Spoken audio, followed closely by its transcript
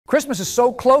Christmas is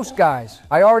so close, guys.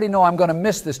 I already know I'm gonna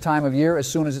miss this time of year as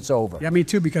soon as it's over. Yeah, me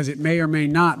too, because it may or may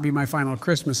not be my final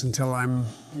Christmas until I'm,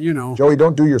 you know. Joey,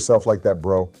 don't do yourself like that,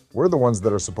 bro. We're the ones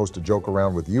that are supposed to joke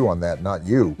around with you on that, not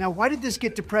you. Now, why did this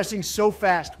get depressing so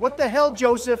fast? What the hell,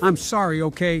 Joseph? I'm sorry,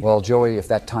 okay? Well, Joey, if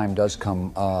that time does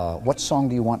come, what song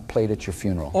do you want played at your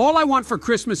funeral? All I Want for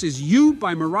Christmas Is You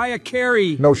by Mariah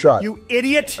Carey. No shot. You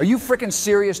idiot! Are you frickin'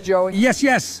 serious, Joey?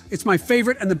 Yes. It's my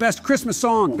favorite and the best Christmas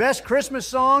song. Best Christmas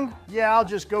song? Yeah, I'll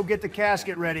just go get the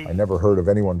casket ready. I never heard of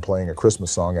anyone playing a Christmas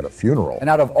song at a funeral. And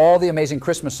out of all the amazing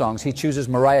Christmas songs, he chooses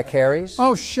Mariah Carey's?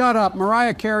 Oh, shut up.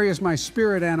 Mariah Carey is my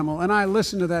spirit animal, and I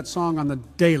listen to that song on the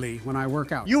daily when I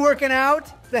work out. You working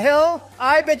out? The hell?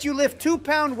 I bet you lift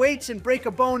 2-pound weights and break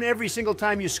a bone every single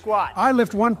time you squat. I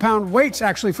lift 1-pound weights,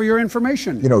 actually, for your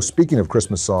information. You know, speaking of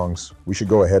Christmas songs, we should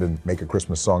go ahead and make a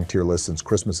Christmas song tier list since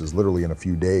Christmas is literally in a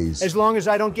few days. As long as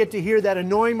I don't get to hear that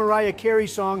annoying Mariah Carey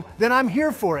song, then I'm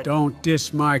here for it. Don't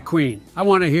diss my queen. I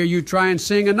want to hear you try and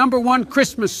sing a #1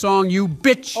 Christmas song, you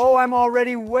bitch. Oh, I'm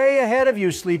already way ahead of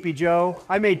you, Sleepy Joe.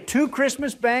 I made 2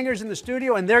 Christmas bangers in the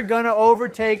studio, and they're gonna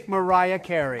overtake Mariah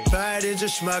Carey. Biden's a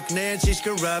schmuck, Nancy's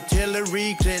corrupt,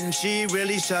 Hillary Clinton, she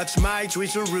really sucks. My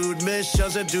tweets are rude,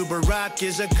 Michelle's a duper, Barack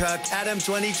is a cuck, Adam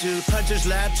 22, Hunter's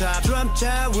laptop, Trump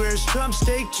towers, Trump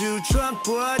steak 2, Trump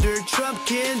water, Trump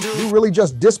Kindle. You really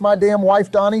just diss my damn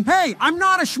wife, Donnie? Hey, I'm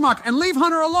not a schmuck, and leave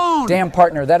Hunter alone. Damn,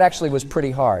 partner, that actually was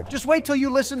pretty hard. Just wait till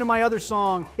you listen to my other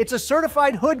song. It's a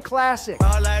certified hood classic.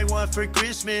 All I want for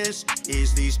Christmas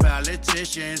is these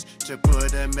politicians to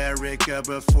put America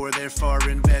before their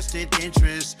foreign vested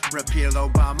interests. Repeal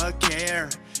Obamacare.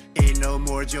 Ain't no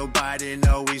more Joe Biden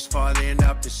always falling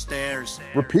up the stairs.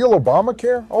 Repeal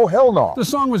Obamacare? Oh, hell no. The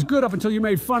song was good up until you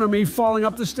made fun of me falling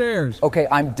up the stairs. Okay,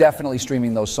 I'm definitely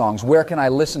streaming those songs. Where can I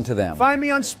listen to them? Find me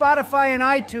on Spotify and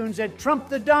iTunes at Trump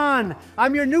the Don.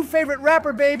 I'm your new favorite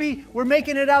rapper, baby. We're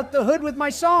making it out the hood with my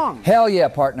song. Hell yeah,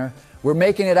 partner. We're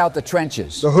making it out the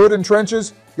trenches. The hood and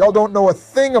trenches? Y'all don't know a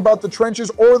thing about the trenches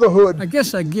or the hood. I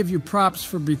guess I give you props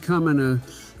for becoming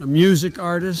a music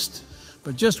artist.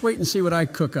 But just wait and see what I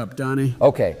cook up, Donnie.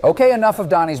 Okay, enough of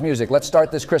Donnie's music. Let's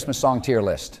start this Christmas song tier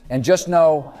list. And just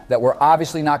know that we're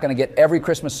obviously not going to get every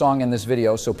Christmas song in this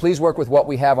video, so please work with what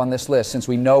we have on this list since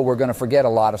we know we're going to forget a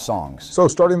lot of songs. So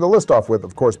starting the list off with,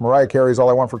 of course, Mariah Carey's All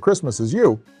I Want for Christmas Is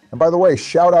You. And by the way,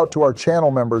 shout out to our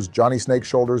channel members, Johnny Snake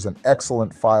Shoulders, an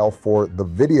excellent file for the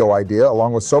video idea,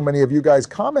 along with so many of you guys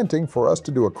commenting for us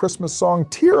to do a Christmas song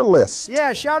tier list.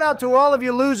 Yeah, shout out to all of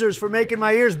you losers for making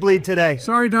my ears bleed today.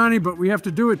 Sorry, Donnie, but we have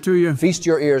to do it to you. Feast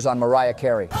your ears on Mariah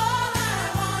Carey.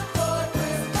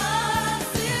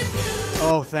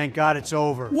 Oh, thank God it's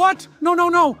over. What?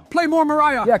 No. Play more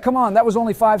Mariah. Yeah, come on, that was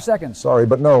only 5 seconds. Sorry,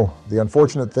 but no. The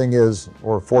unfortunate thing is,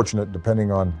 or fortunate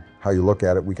depending on how you look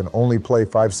at it, we can only play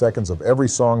 5 seconds of every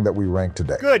song that we rank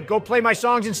today. Good, go play my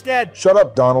songs instead. Shut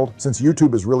up, Donald. Since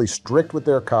YouTube is really strict with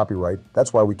their copyright,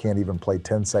 that's why we can't even play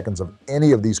 10 seconds of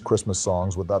any of these Christmas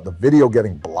songs without the video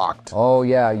getting blocked. Oh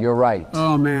yeah, you're right.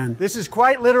 Oh, man. This is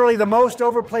quite literally the most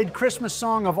overplayed Christmas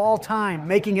song of all time,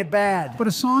 making it bad. But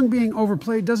a song being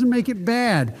overplayed doesn't make it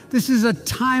bad. This is a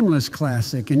timeless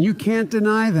classic, and you can't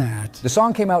deny that. The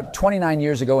song came out 29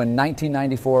 years ago in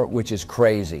 1994, which is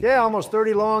crazy. Yeah, almost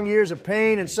 30 long years of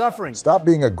pain and suffering. Stop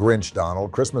being a Grinch,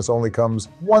 Donald. Christmas only comes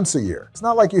once a year. It's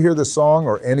not like you hear this song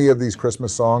or any of these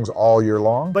Christmas songs all year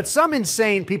long. But some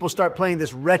insane people start playing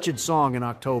this wretched song in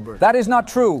October. That is not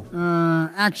true.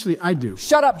 Actually, I do.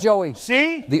 Shut up, Joey.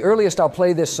 See? The earliest I'll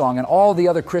play this song and all the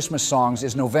other Christmas songs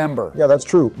is November. Yeah, that's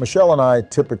true. Michelle and I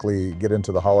typically get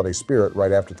into the holiday spirit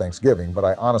right after Thanksgiving, but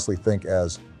I honestly think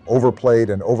as overplayed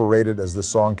and overrated as this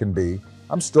song can be,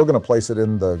 I'm still going to place it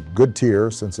in the good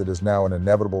tier since it is now an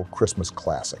inevitable Christmas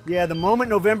classic. Yeah, the moment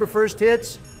November 1st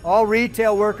hits, all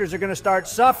retail workers are going to start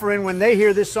suffering when they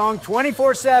hear this song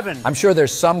 24/7. I'm sure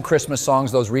there's some Christmas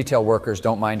songs those retail workers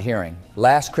don't mind hearing.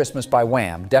 Last Christmas by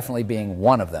Wham! Definitely being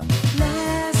one of them.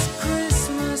 Last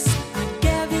Christmas, I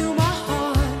gave you my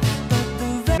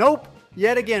heart, but Nope.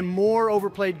 Yet again, more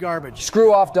overplayed garbage.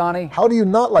 Screw off, Donnie. How do you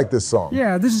not like this song?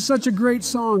 Yeah, this is such a great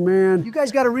song, man. You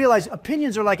guys got to realize,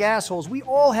 opinions are like assholes. We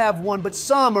all have one, but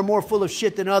some are more full of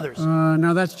shit than others.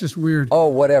 Now that's just weird. Oh,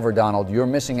 whatever, Donald. You're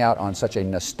missing out on such a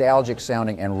nostalgic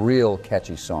sounding and real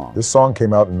catchy song. This song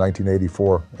came out in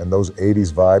 1984, and those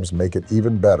 80s vibes make it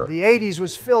even better. The 80s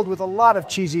was filled with a lot of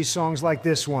cheesy songs like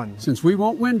this one. Since we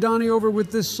won't win Donnie over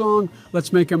with this song,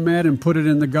 let's make him mad and put it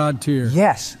in the God tier.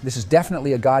 Yes, this is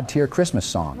definitely a God tier Christmas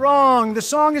song. Wrong. The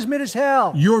song is mid as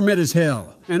hell. You're mid as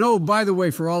hell. And oh, by the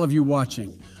way, for all of you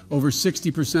watching, over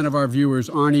 60% of our viewers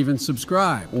aren't even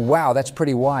subscribed. Wow, that's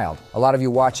pretty wild. A lot of you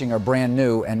watching are brand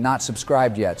new and not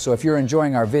subscribed yet. So if you're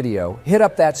enjoying our video, hit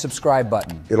up that subscribe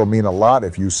button. It'll mean a lot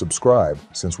if you subscribe,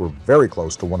 since we're very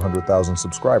close to 100,000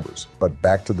 subscribers. But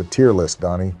back to the tier list,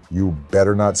 Donnie. You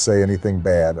better not say anything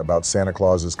bad about Santa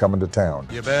Claus is coming to town.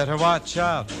 You better watch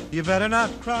out. You better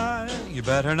not cry. You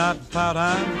better not pout.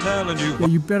 I'm telling you. Yeah,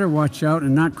 you better watch out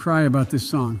and not cry about this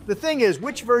song. The thing is,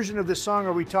 which version of this song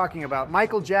are we talking about?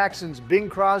 Michael Jackson's, Bing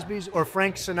Crosby's, or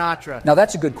Frank Sinatra? Now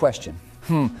that's a good question.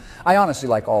 I honestly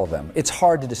like all of them. It's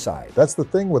hard to decide. That's the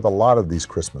thing with a lot of these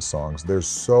Christmas songs. There's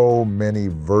so many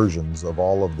versions of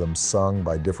all of them sung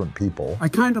by different people. I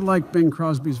kind of like Bing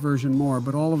Crosby's version more,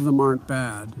 but all of them aren't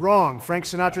bad. Wrong. Frank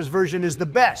Sinatra's version is the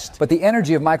best. But the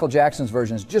energy of Michael Jackson's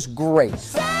version is just great.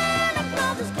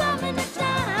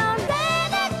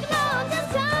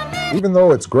 Even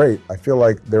though it's great, I feel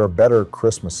like there are better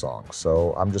Christmas songs,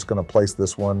 so I'm just going to place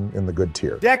this one in the good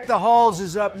tier. Deck the Halls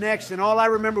is up next, and all I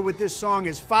remember with this song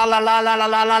is fa la la la la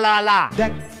la la la la.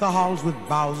 Deck the halls with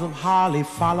boughs of holly,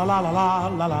 fa la la la la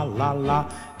la la la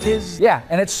la. Tis Yeah,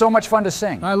 and it's so much fun to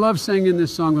sing. I love singing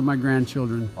this song with my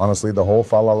grandchildren. Honestly, the whole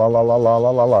fa la la la la la la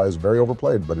la la is very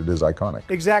overplayed, but it is iconic.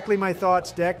 Exactly my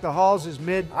thoughts, Deck the Halls is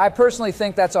mid. I personally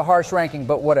think that's a harsh ranking,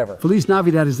 but whatever. Feliz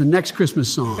Navidad is the next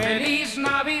Christmas song. Feliz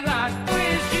Navidad,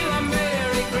 wish you a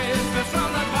Merry Christmas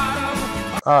from the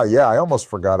bottom. Yeah, I almost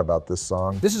forgot about this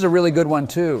song. This is a really good one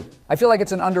too. I feel like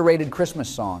it's an underrated Christmas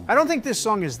song. I don't think this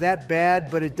song is that bad,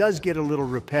 but it does get a little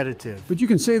repetitive. But you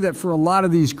can say that for a lot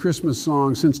of these Christmas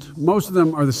songs, since most of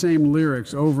them are the same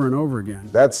lyrics over and over again.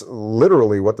 That's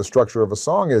literally what the structure of a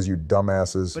song is, you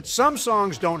dumbasses. But some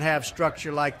songs don't have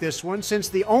structure like this one, since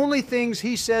the only things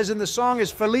he says in the song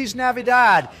is Feliz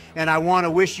Navidad, and I want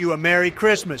to wish you a Merry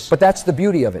Christmas. But that's the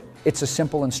beauty of it. It's a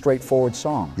simple and straightforward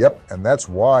song. Yep, and that's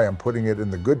why I'm putting it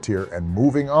in the good tier, and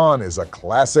moving on is a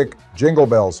classic, Jingle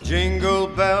Bells. Jingle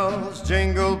bells,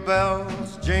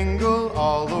 jingle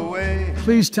all the way.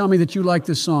 Please tell me that you like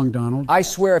this song, Donald. I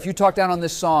swear, if you talk down on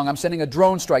this song, I'm sending a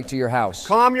drone strike to your house.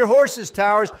 Calm your horses,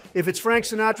 Towers. If it's Frank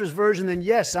Sinatra's version, then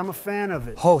yes, I'm a fan of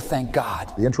it. Oh, thank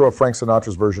God. The intro of Frank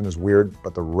Sinatra's version is weird,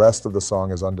 but the rest of the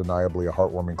song is undeniably a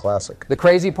heartwarming classic. The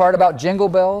crazy part about Jingle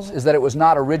Bells is that it was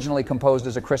not originally composed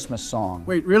as a Christmas song.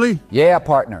 Wait, really? Yeah,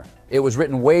 partner. It was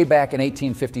written way back in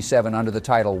 1857 under the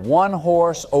title One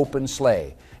Horse Open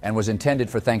Sleigh and was intended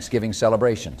for Thanksgiving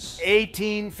celebrations.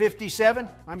 1857?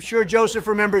 I'm sure Joseph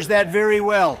remembers that very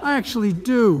well. I actually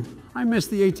do. I miss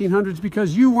the 1800s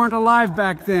because you weren't alive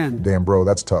back then. Damn, bro,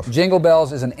 that's tough. Jingle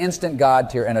Bells is an instant God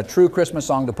tier and a true Christmas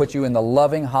song to put you in the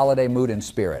loving holiday mood and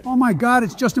spirit. Oh my God,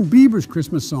 it's Justin Bieber's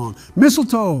Christmas song,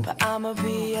 Mistletoe. I'ma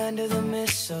be under the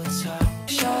mistletoe.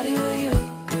 Shawty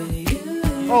with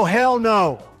you. Oh, hell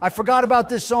no. I forgot about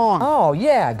this song. Oh,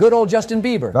 yeah, good old Justin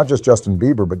Bieber. Not just Justin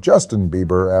Bieber, but Justin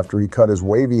Bieber after he cut his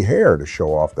wavy hair to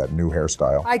show off that new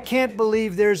hairstyle. I can't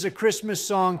believe there's a Christmas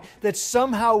song that's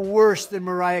somehow worse than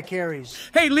Mariah Carey's.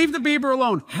 Hey, leave the Bieber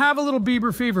alone. Have a little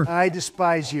Bieber fever. I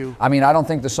despise you. I mean, I don't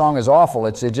think the song is awful.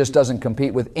 It just doesn't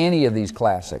compete with any of these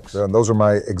classics. And those are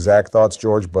my exact thoughts,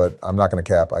 George, but I'm not going to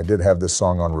cap. I did have this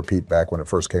song on repeat back when it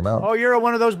first came out. Oh, you're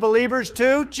one of those believers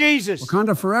too? Jesus.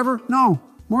 Wakanda Forever? No,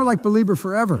 more like Belieber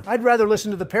Forever. I'd rather listen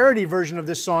to the parody version of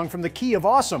this song from the Key of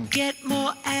Awesome. Get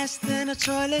more ass than a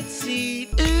toilet seat.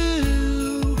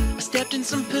 Ooh, I stepped in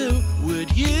some poo.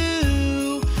 Would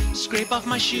you scrape off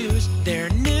my shoes? They're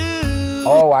new.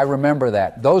 Oh, I remember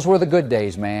that. Those were the good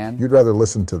days, man. You'd rather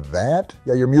listen to that?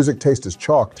 Yeah, your music taste is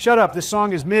chalked. Shut up, this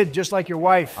song is mid, just like your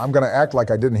wife. I'm going to act like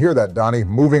I didn't hear that, Donnie.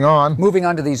 Moving on. Moving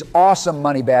on to these awesome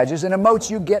money badges and emotes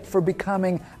you get for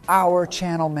becoming our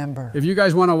channel member. If you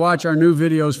guys want to watch our new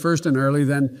videos first and early,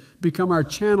 then become our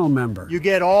channel member. You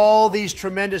get all these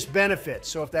tremendous benefits.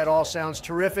 So if that all sounds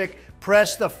terrific,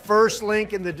 press the first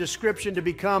link in the description to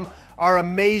become our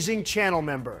amazing channel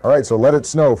member. All right, so Let It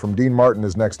Snow from Dean Martin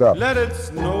is next up. Let it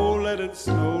snow, let it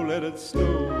snow, let it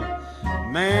snow.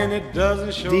 Man, it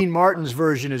doesn't show. Dean Martin's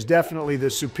version is definitely the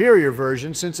superior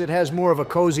version since it has more of a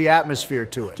cozy atmosphere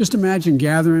to it. Just imagine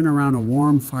gathering around a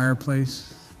warm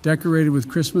fireplace, decorated with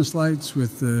Christmas lights,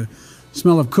 with the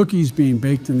smell of cookies being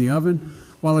baked in the oven,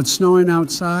 while it's snowing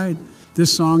outside.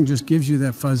 This song just gives you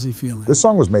that fuzzy feeling. This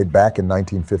song was made back in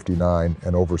 1959,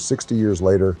 and over 60 years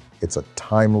later, it's a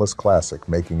timeless classic,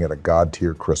 making it a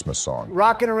God-tier Christmas song.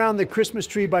 Rockin' Around the Christmas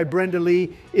Tree by Brenda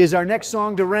Lee is our next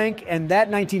song to rank, and that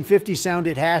 1950 sound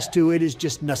it has to, it is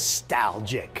just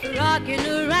nostalgic. Rocking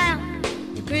around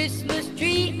the Christmas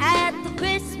tree at the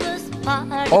Christmas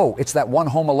party. Oh, it's that one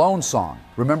Home Alone song.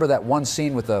 Remember that one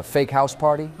scene with the fake house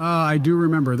party? I do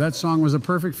remember. That song was a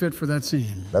perfect fit for that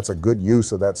scene. That's a good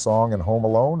use of that song in Home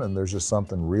Alone, and there's just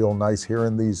something real nice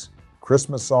hearing these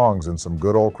Christmas songs in some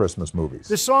good old Christmas movies.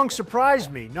 The song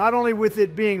surprised me, not only with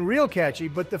it being real catchy,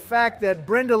 but the fact that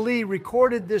Brenda Lee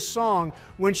recorded this song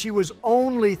when she was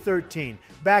only 13,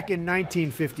 back in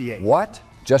 1958. What?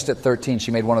 Just at 13, she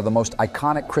made one of the most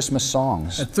iconic Christmas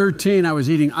songs. At 13, I was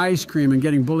eating ice cream and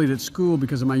getting bullied at school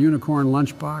because of my unicorn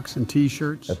lunchbox and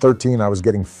t-shirts. At 13, I was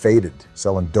getting faded,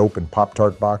 selling dope in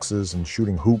Pop-Tart boxes and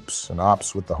shooting hoops and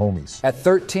ops with the homies. At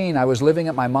 13, I was living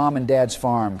at my mom and dad's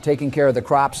farm, taking care of the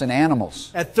crops and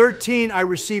animals. At 13, I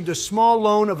received a small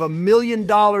loan of $1 million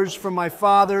from my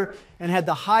father and had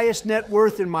the highest net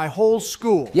worth in my whole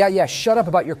school. Yeah, shut up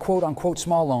about your quote-unquote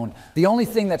small loan. The only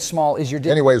thing that's small is your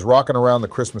dick. Anyways, Rockin' Around the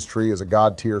Christmas Tree is a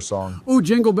God tier song. Ooh,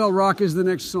 Jingle Bell Rock is the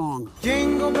next song.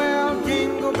 Jingle bell,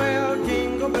 jingle bell,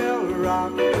 jingle bell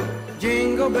rock.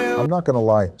 Jingle bell. I'm not gonna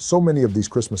lie, so many of these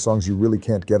Christmas songs you really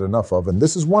can't get enough of, and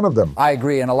this is one of them. I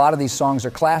agree, and a lot of these songs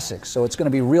are classics, so it's gonna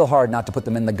be real hard not to put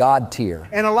them in the God tier.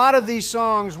 And a lot of these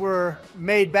songs were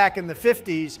made back in the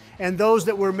 50s, and those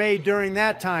that were made during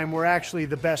that time were actually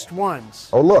the best ones.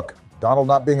 Oh look, Donald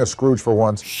not being a Scrooge for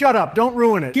once. Shut up, don't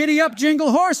ruin it. Giddy up,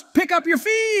 jingle horse, pick up your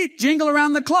feet, jingle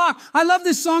around the clock. I love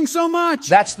this song so much.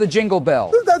 That's the Jingle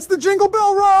Bell. That's the Jingle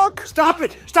Bell Rock! Stop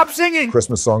it, stop singing.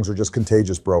 Christmas songs are just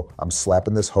contagious, bro. I'm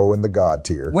slapping this hoe in the God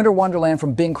tier. Winter Wonderland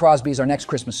from Bing Crosby is our next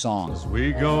Christmas song.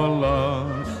 We go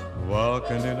along,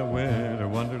 walking in a winter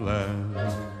wonderland.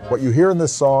 What you hear in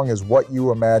this song is what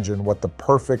you imagine what the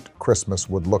perfect Christmas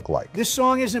would look like. This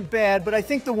song isn't bad, but I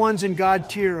think the ones in God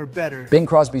tier are better. Bing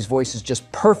Crosby's voice is just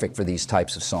perfect for these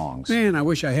types of songs. Man, I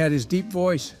wish I had his deep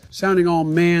voice, sounding all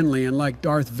manly and like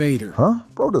Darth Vader. Huh?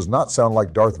 Bro does not sound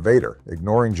like Darth Vader.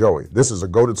 Ignoring Joey. This is a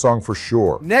goated song for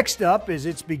sure. Next up is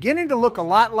It's Beginning to Look a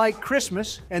Lot Like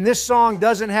Christmas, and this song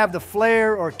doesn't have the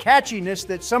flair or catchiness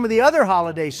that some of the other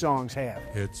holiday songs have.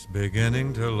 It's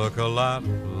beginning to look a lot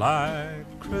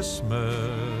like Christmas.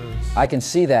 I can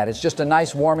see that. It's just a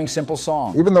nice, warming, simple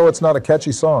song. Even though it's not a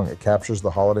catchy song, it captures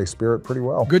the holiday spirit pretty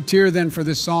well. Good tier then for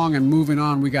this song, and moving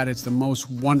on, we got It's the Most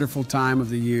Wonderful Time of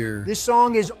the Year. This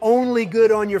song is only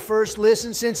good on your first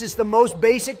listen since it's the most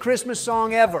basic Christmas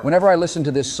song ever. Whenever I listen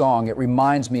to this song, it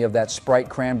reminds me of that Sprite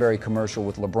Cranberry commercial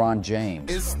with LeBron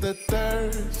James. It's the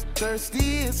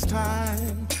thirstiest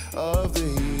time of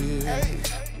the year. Hey.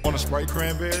 Want a Sprite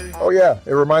Cranberry? Oh yeah,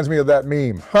 it reminds me of that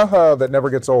meme. Haha, that never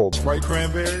gets old. Sprite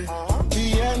Cranberry?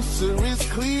 The answer is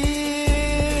clear.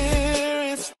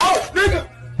 It's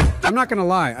I'm not gonna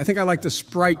lie, I think I like the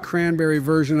Sprite Cranberry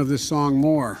version of this song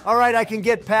more. All right, I can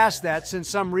get past that since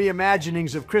some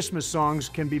reimaginings of Christmas songs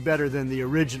can be better than the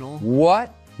original.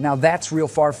 What? Now that's real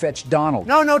far-fetched Donald.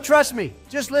 No, trust me.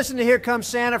 Just listen to Here Comes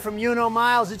Santa from Yuno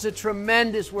Miles. It's a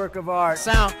tremendous work of art.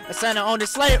 Sound a Santa on the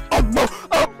sleigh.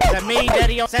 That mean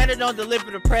Daddy on Santa don't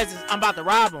deliver the presents. I'm about to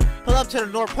rob him. Pull up to the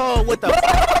North Pole with the. Hey,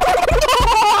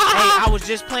 I was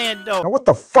just playing dope. Now what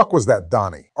the fuck was that,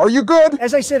 Donnie? Are you good?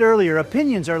 As I said earlier,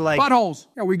 opinions are like Buttholes.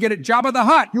 Yeah, we get it, Jabba the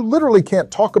Hutt. You literally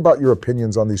can't talk about your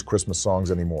opinions on these Christmas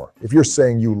songs anymore. If you're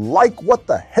saying you like what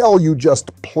the hell you just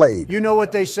played. You know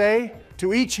what they say?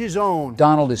 To each his own.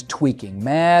 Donald is tweaking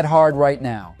mad hard right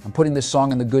now. I'm putting this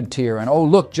song in the good tier, and oh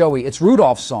look, Joey, it's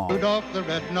Rudolph's song. Rudolph the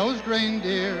red-nosed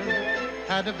reindeer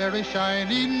had a very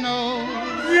shiny nose.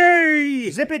 Yay!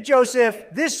 Zip it, Joseph.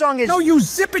 This song is... No, you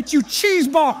zip it, you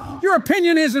cheeseball! Your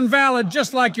opinion is invalid,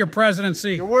 just like your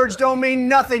presidency. Your words don't mean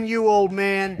nothing, you old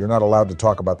man. You're not allowed to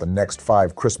talk about the next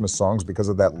 5 Christmas songs because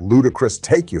of that ludicrous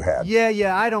take you had.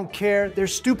 Yeah, I don't care. They're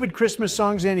stupid Christmas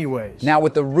songs anyways. Now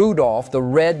with the Rudolph, the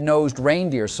red-nosed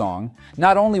reindeer song,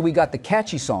 not only we got the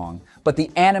catchy song, but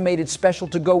the animated special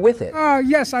to go with it.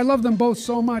 Yes, I love them both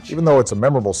so much. Even though it's a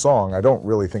memorable song, I don't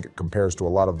really think it compares to a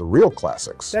lot of the real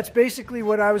classics. That's basically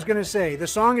what I was gonna say. The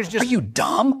song is just... Are you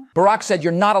dumb? Barack said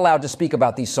you're not allowed to speak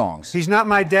about these songs. He's not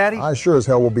my daddy? I sure as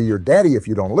hell will be your daddy if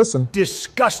you don't listen.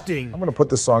 Disgusting. I'm gonna put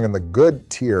this song in the good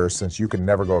tier since you can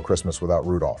never go a Christmas without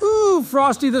Rudolph. Ooh,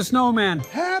 Frosty the Snowman.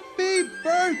 Happy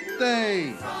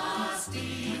birthday!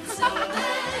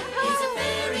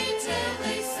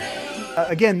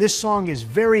 Again, this song is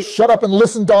very... Shut up and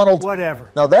listen, Donald.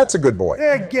 Whatever. Now that's a good boy.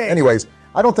 Again. Anyways,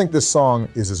 I don't think this song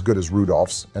is as good as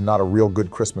Rudolph's and not a real good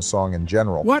Christmas song in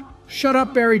general. What? Shut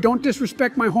up, Barry. Don't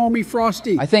disrespect my homie,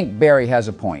 Frosty. I think Barry has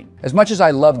a point. As much as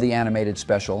I love the animated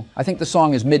special, I think the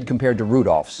song is mid compared to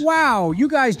Rudolph's. Wow, you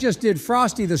guys just did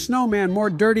Frosty the Snowman more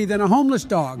dirty than a homeless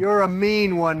dog. You're a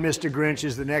mean one, Mr. Grinch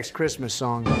is the next Christmas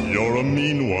song. You're a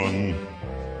mean one,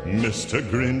 Mr.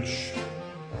 Grinch.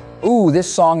 Ooh,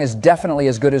 this song is definitely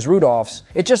as good as Rudolph's.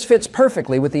 It just fits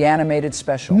perfectly with the animated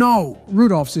special. No,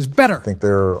 Rudolph's is better. I think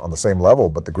they're on the same level,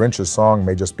 but the Grinch's song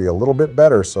may just be a little bit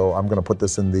better, so I'm gonna put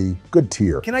this in the good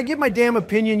tier. Can I give my damn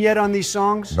opinion yet on these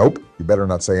songs? Nope, you better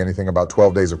not say anything about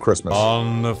 12 Days of Christmas.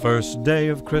 On the first day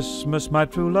of Christmas, my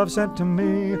true love sent to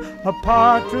me a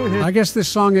partridge. I guess this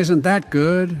song isn't that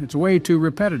good. It's way too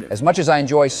repetitive. As much as I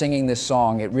enjoy singing this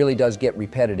song, it really does get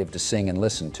repetitive to sing and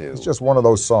listen to. It's just one of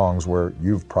those songs where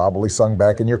you've probably sung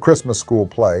back in your Christmas school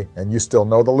play, and you still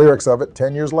know the lyrics of it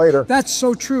 10 years later. That's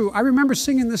so true. I remember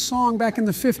singing this song back in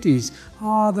the 50s.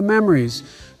 Ah, the memories.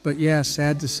 But yeah,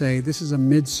 sad to say, this is a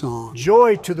mid-song.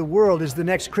 Joy to the World is the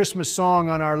next Christmas song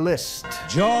on our list.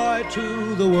 Joy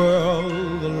to the world,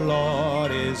 the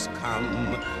Lord is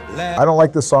come. I don't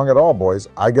like this song at all, boys.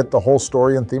 I get the whole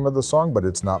story and theme of the song, but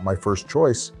it's not my first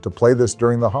choice to play this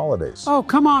during the holidays. Oh,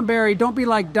 come on, Barry. Don't be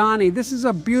like Donnie. This is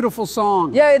a beautiful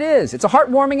song. Yeah, it is. It's a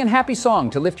heartwarming and happy song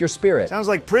to lift your spirit. Sounds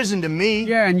like prison to me.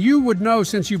 Yeah, and you would know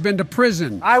since you've been to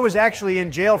prison. I was actually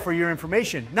in jail for your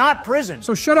information, not prison.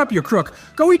 So shut up, you crook.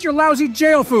 Go eat your lousy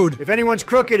jail food. If anyone's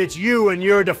crooked, it's you and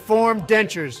your deformed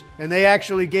dentures. And they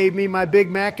actually gave me my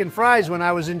Big Mac and fries when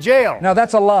I was in jail. Now,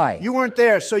 that's a lie. You weren't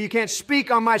there, so you can't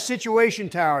speak on my situation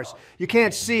towers. You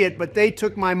can't see it, but they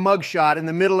took my mugshot in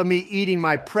the middle of me eating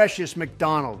my precious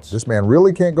McDonald's. This man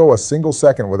really can't go a single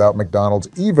second without McDonald's,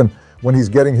 even when he's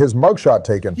getting his mugshot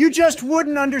taken. You just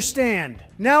wouldn't understand.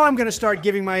 Now I'm gonna start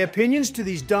giving my opinions to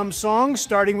these dumb songs,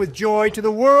 starting with Joy to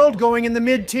the World, going in the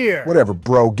mid-tier. Whatever,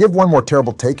 bro. Give one more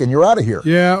terrible take and you're out of here.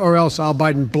 Yeah, or else I'll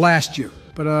bite and blast you.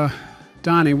 But,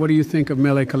 Donnie, what do you think of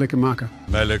Mele Kalikimaka?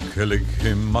 Mele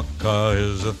Kalikimaka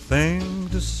is a thing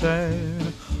to say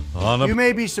on a... You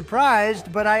may be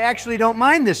surprised, but I actually don't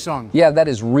mind this song. Yeah, that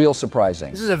is real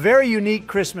surprising. This is a very unique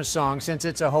Christmas song since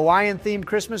it's a Hawaiian-themed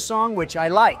Christmas song, which I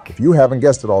like. If you haven't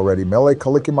guessed it already, Mele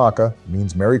Kalikimaka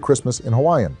means Merry Christmas in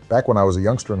Hawaiian. Back when I was a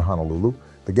youngster in Honolulu,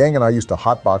 the gang and I used to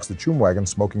hotbox the Choom Wagon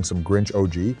smoking some Grinch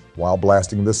OG while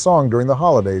blasting this song during the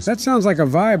holidays. That sounds like a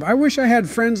vibe. I wish I had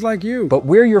friends like you. But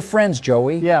we're your friends,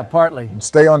 Joey. Yeah, partly.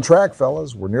 Stay on track,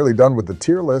 fellas. We're nearly done with the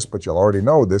tier list, but you'll already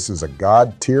know this is a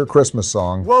God-tier Christmas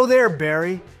song. Whoa there,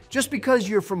 Barry. Just because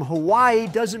you're from Hawaii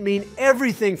doesn't mean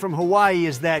everything from Hawaii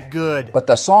is that good. But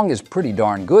the song is pretty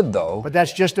darn good, though. But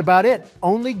that's just about it.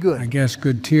 Only good. I guess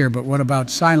good tier, but what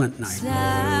about Silent Night?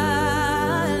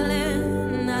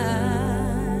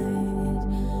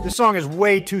 This song is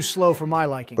way too slow for my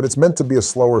liking. But it's meant to be a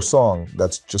slower song.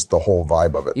 That's just the whole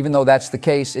vibe of it. Even though that's the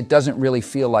case, it doesn't really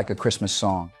feel like a Christmas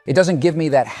song. It doesn't give me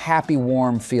that happy,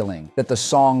 warm feeling that the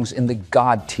songs in the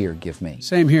God tier give me.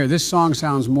 Same here. This song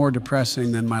sounds more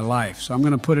depressing than my life, so I'm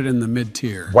going to put it in the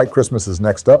mid-tier. White Christmas is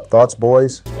next up. Thoughts,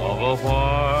 boys?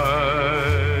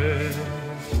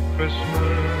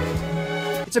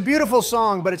 It's a beautiful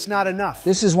song, but it's not enough.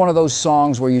 This is one of those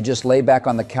songs where you just lay back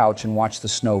on the couch and watch the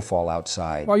snow fall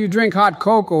outside. While you drink hot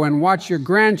cocoa and watch your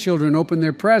grandchildren open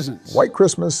their presents. White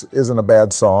Christmas isn't a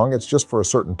bad song. It's just for a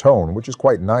certain tone, which is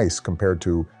quite nice compared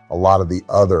to a lot of the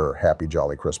other Happy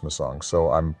Jolly Christmas songs. So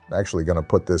I'm actually going to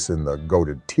put this in the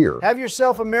goated tier. Have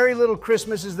Yourself a Merry Little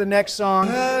Christmas is the next song.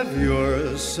 Have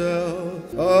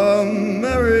yourself a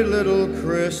merry little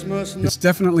Christmas. It's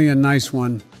definitely a nice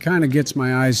one. Kind of gets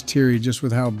my eyes teary just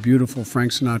with how beautiful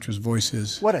Frank Sinatra's voice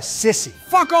is. What a sissy.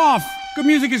 Fuck off! Good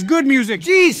music is good music.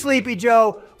 Gee, Sleepy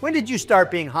Joe. When did you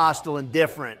start being hostile and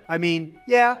different? I mean,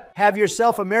 yeah, Have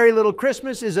Yourself a Merry Little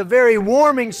Christmas is a very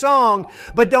warming song,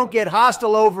 but don't get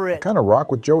hostile over it. Kind of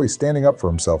rock with Joey standing up for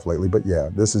himself lately, but yeah,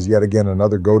 this is yet again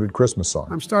another goated Christmas song.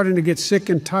 I'm starting to get sick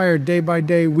and tired day by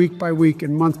day, week by week,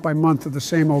 and month by month of the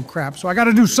same old crap, so I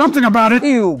gotta do something about it.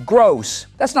 Ew, gross.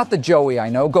 That's not the Joey I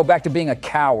know. Go back to being a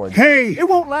coward. Hey! It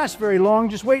won't last very long,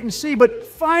 just wait and see, but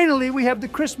finally we have the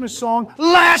Christmas song,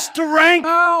 Last to Rank.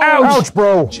 Ouch! Ouch,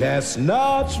 bro!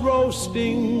 Chestnuts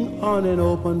roasting on an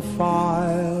open fire.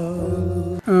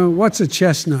 What's a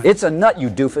chestnut? It's a nut, you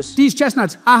doofus. These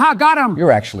chestnuts. Aha, got him!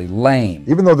 You're actually lame.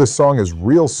 Even though this song is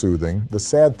real soothing, the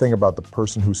sad thing about the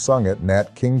person who sung it,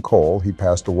 Nat King Cole, he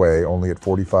passed away only at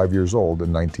 45 years old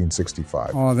in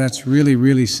 1965. Oh, that's really,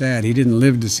 really sad. He didn't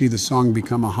live to see the song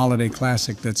become a holiday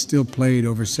classic that's still played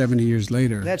over 70 years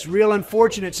later. That's real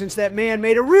unfortunate since that man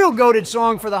made a real goated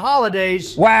song for the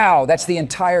holidays. Wow, that's the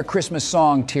entire Christmas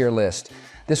song tier list.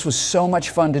 This was so much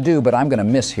fun to do, but I'm going to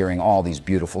miss hearing all these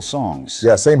beautiful songs.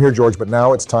 Yeah, same here, George, but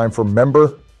now it's time for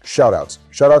member shout-outs.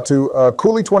 Shout out to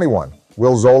Cooley21.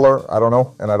 Will Zoller, I don't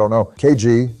know, and I don't know.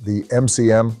 KG, the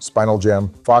MCM, Spinal Gem,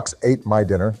 Fox 8 My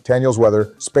Dinner, Daniel's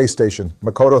Weather, Space Station,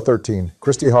 Makoto 13,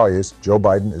 Christy Hoyes, Joe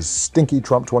Biden is Stinky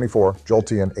Trump 24,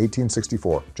 Joltian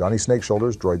 1864, Johnny Snake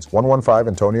Shoulders, Droids 115,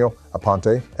 Antonio,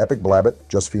 Aponte, Epic Blabbit,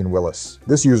 Josephine Willis.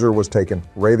 This user was taken.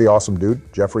 Ray the Awesome Dude,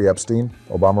 Jeffrey Epstein,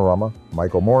 Obama Rama,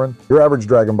 Michael Morin, Your Average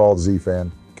Dragon Ball Z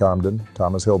Fan, Comden,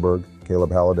 Thomas Hilberg,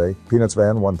 Caleb Halliday, Peanuts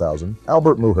Van 1000,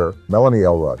 Albert Muher, Melanie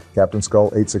Elrod, Captain Skull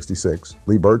 866,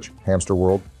 Lee Birch, Hamster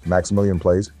World, Maximilian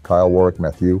Plays, Kyle Warwick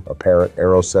Matthew, A Parrot,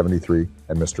 Arrow 73,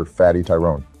 and Mr. Fatty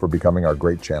Tyrone for becoming our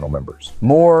great channel members.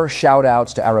 More shout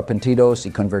outs to Arrepentidos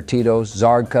y Convertidos,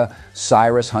 Zardka,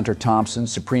 Cyrus, Hunter Thompson,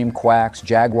 Supreme Quacks,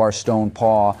 Jaguar Stone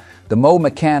Paw, The Mo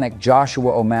Mechanic,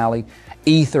 Joshua O'Malley,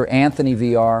 Ether, Anthony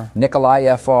VR,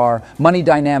 Nikolai FR, Money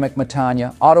Dynamic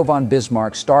Matanya, Otto von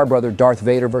Bismarck, Star Brother, Darth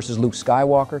Vader versus Luke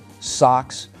Skywalker,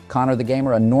 Socks, Connor the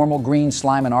Gamer, a normal green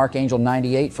slime, and Archangel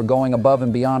 98 for going above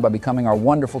and beyond by becoming our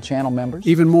wonderful channel members.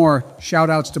 Even more shout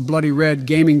outs to Bloody Red,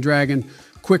 Gaming Dragon,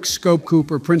 Quick Scope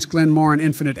Cooper, Prince Glenn Moore, and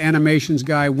Infinite Animations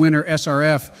Guy, Winner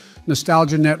SRF,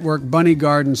 Nostalgia Network, Bunny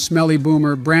Garden, Smelly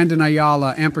Boomer, Brandon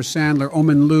Ayala, Amper Sandler,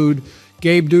 Omen Lude,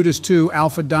 Gabe Dudas 2,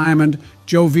 Alpha Diamond,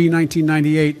 Joe V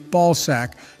 1998,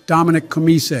 Ballsack, Dominic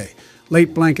Comise,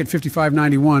 Late Blanket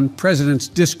 5591, President's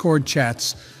Discord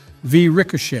Chats, V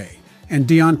Ricochet, and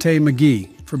Deontay McGee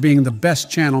for being the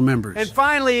best channel members. And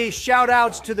finally, shout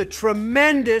outs to the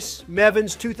tremendous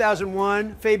Mevins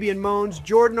 2001, Fabian Mones,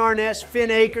 Jordan Arness, Finn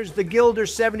Akers, The Gilder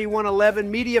 7111,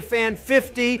 Media Fan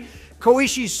 50,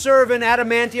 Koishi Servant,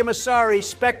 Adamantium Asari,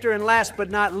 Spectre, and last but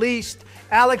not least,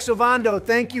 Alex Ovando.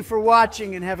 Thank you for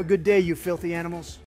watching and have a good day, you filthy animals.